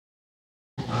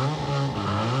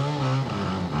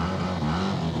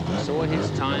for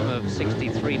his time of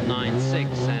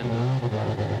 63.96,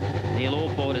 and Neil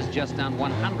Allport has just done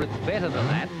 100th better than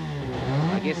that.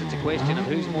 I guess it's a question of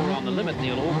who's more on the limit,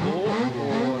 Neil Allport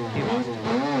or Kim Austin.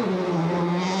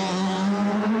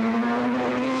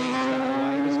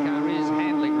 This car is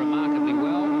handling remarkably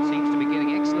well, seems to be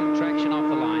getting excellent traction off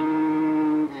the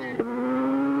line.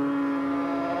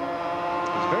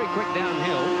 It's very quick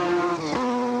downhill.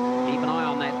 Keep an eye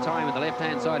on that time on the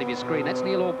left-hand side of your screen. That's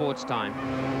Neil Allport's time.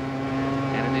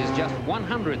 And it is just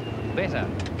 100th better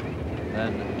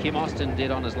than Kim Austin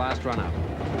did on his last run-up.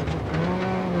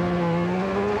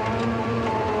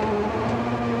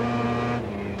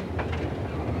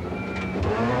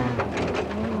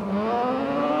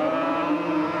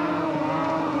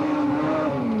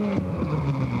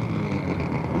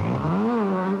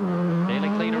 Fairly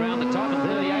clean around the top of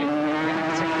 38.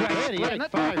 That's a great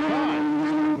sprint.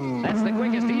 38.55. That's the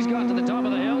quickest he's got to the top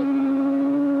of the hill.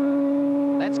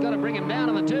 That's got to bring him down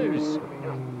to the twos.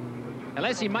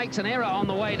 Unless he makes an error on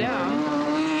the way down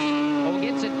or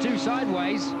gets it too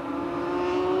sideways.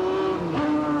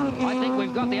 I think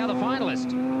we've got the other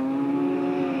finalist.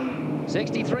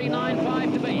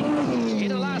 63.95 to beat.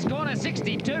 Into the last corner,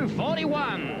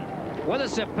 62.41. With a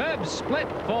superb split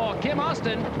for Kim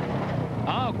Austin.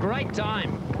 Oh, great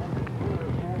time.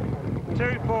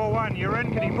 2-4-1, you're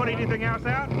in. Can you put anything else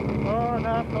out? Oh, no,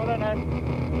 I don't know.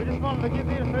 We just wanted to get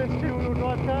there the first two-wheel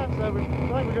drive car, so I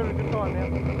think we've got a good time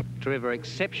now. Trevor,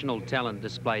 exceptional talent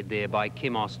displayed there by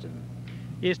Kim Austin.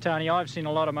 Yes, Tony, I've seen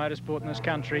a lot of motorsport in this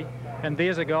country, and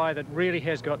there's a guy that really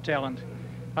has got talent.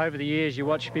 Over the years, you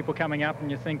watch people coming up and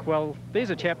you think, well, there's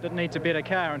a chap that needs a better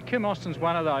car, and Kim Austin's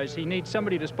one of those. He needs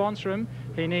somebody to sponsor him.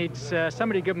 He needs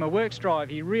somebody to give him a works drive.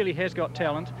 He really has got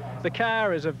talent. The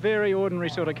car is a very ordinary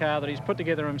sort of car that he's put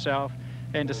together himself,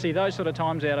 and to see those sort of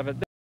times out of it,